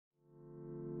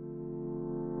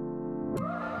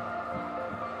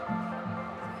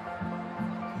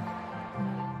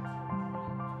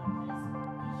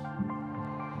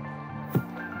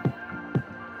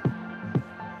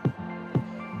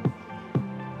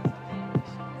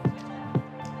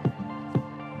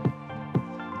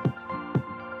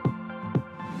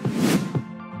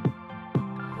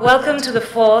Welcome to the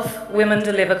 4th Women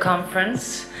Deliver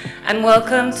Conference, and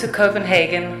welcome to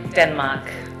Copenhagen,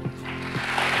 Denmark.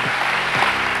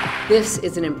 This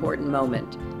is an important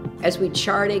moment. As we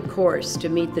chart a course to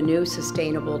meet the new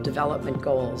Sustainable Development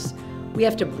Goals, we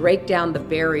have to break down the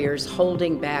barriers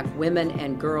holding back women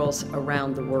and girls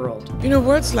around the world. You know,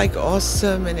 words like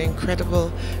awesome and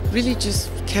incredible really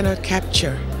just cannot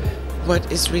capture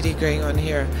what is really going on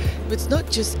here. It's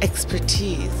not just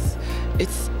expertise,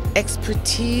 it's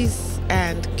expertise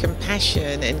and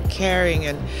compassion and caring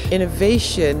and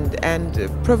innovation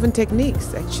and proven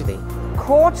techniques, actually.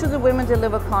 Core to the Women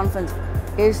Deliver Conference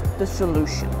is the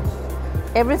solution.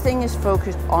 Everything is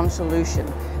focused on solution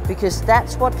because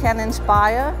that's what can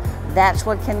inspire, that's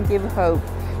what can give hope,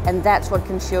 and that's what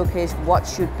can showcase what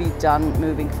should be done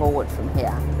moving forward from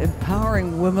here.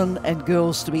 Empowering women and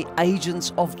girls to be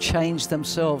agents of change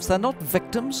themselves. They're not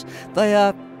victims, they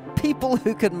are people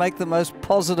who can make the most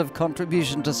positive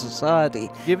contribution to society.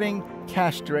 Giving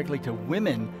cash directly to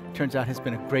women turns out has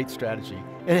been a great strategy.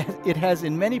 It has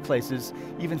in many places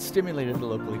even stimulated the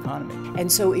local economy.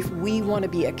 And so if we want to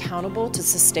be accountable to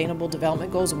sustainable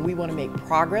development goals and we want to make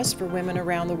progress for women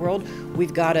around the world,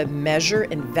 we've got to measure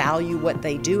and value what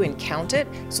they do and count it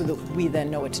so that we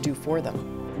then know what to do for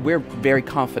them. We're very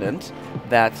confident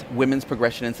that women's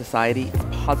progression in society is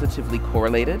positively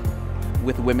correlated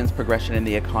with women's progression in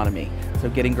the economy. So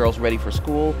getting girls ready for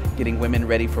school, getting women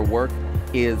ready for work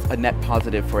is a net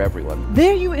positive for everyone.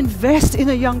 There you invest in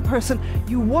a young person,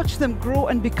 you watch them grow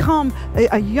and become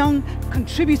a young,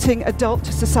 contributing adult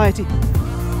to society.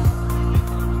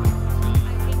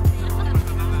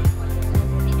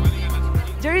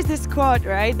 There is this quote,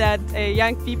 right, that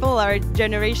young people are a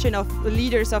generation of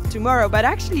leaders of tomorrow, but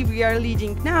actually we are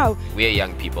leading now. We are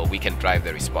young people, we can drive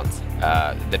the response.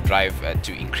 The drive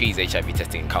to increase HIV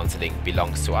testing and counseling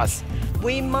belongs to us.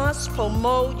 We must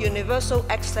promote universal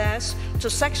access to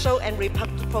sexual and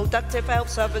reproductive health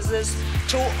services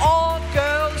to all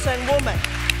girls and women.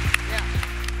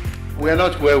 We are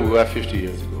not where we were 50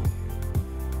 years ago.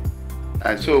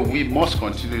 And so we must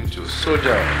continue to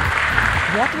soldier on.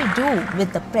 What we do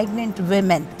with the pregnant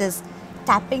women is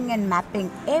tapping and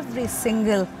mapping every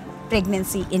single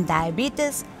pregnancy in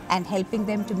diabetes and helping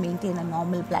them to maintain a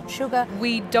normal blood sugar.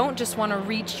 We don't just want to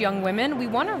reach young women, we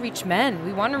want to reach men,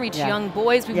 we want to reach young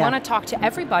boys, we want to talk to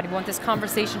everybody, we want this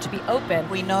conversation to be open.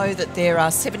 We know that there are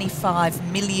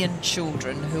 75 million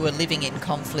children who are living in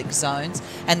conflict zones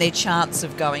and their chance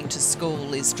of going to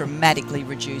school is dramatically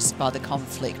reduced by the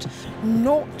conflict.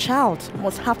 No child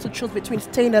must have to choose between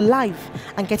staying alive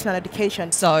and getting an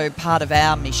education. So part of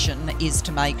our mission is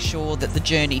to make sure that the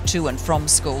journey to and from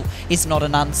school is not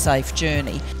an unsafe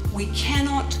journey. We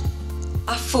cannot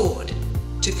afford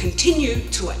to continue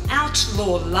to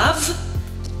outlaw love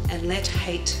and let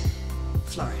hate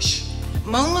flourish.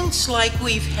 Moments like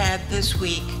we've had this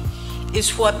week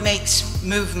is what makes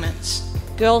movements.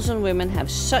 Girls and women have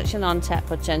such an untapped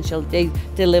potential. They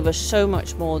deliver so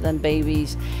much more than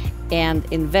babies, and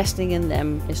investing in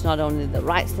them is not only the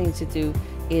right thing to do,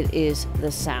 it is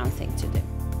the sound thing to do.